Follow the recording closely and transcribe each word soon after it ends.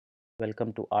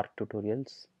Welcome to Art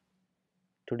Tutorials.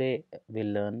 Today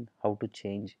we'll learn how to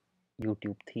change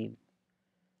YouTube theme.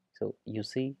 So you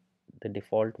see the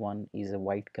default one is a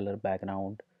white color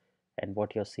background, and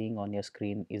what you're seeing on your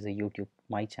screen is a YouTube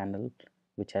my channel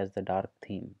which has the dark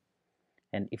theme.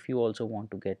 And if you also want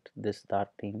to get this dark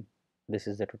theme, this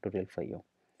is the tutorial for you.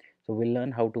 So we'll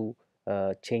learn how to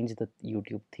change the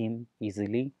YouTube theme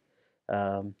easily.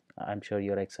 I'm sure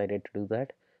you're excited to do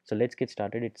that. So let's get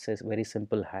started. It's a very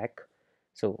simple hack.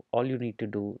 So all you need to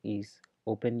do is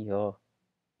open your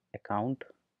account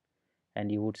and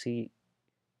you would see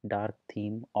dark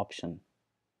theme option,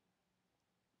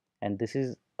 and this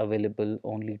is available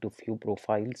only to few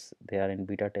profiles. They are in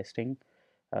beta testing,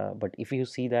 but if you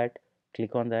see that,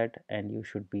 click on that and you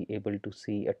should be able to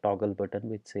see a toggle button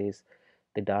which says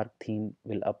the dark theme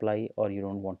will apply or you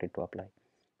don't want it to apply.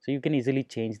 So you can easily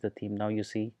change the theme. Now you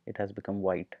see it has become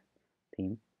white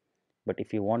theme, but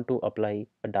if you want to apply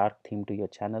a dark theme to your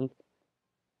channel,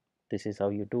 this is how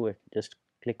you do it. Just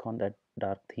click on that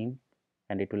dark theme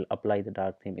and it will apply the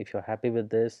dark theme. If you're happy with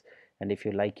this and if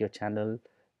you like your channel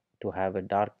to have a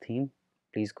dark theme,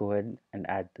 please go ahead and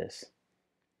add this.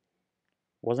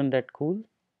 Wasn't that cool?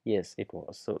 Yes, it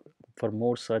was. So for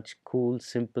more such cool,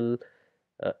 simple,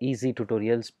 easy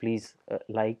tutorials, please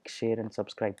like, share and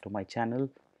subscribe to my channel,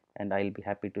 and I'll be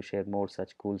happy to share more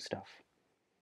such cool stuff.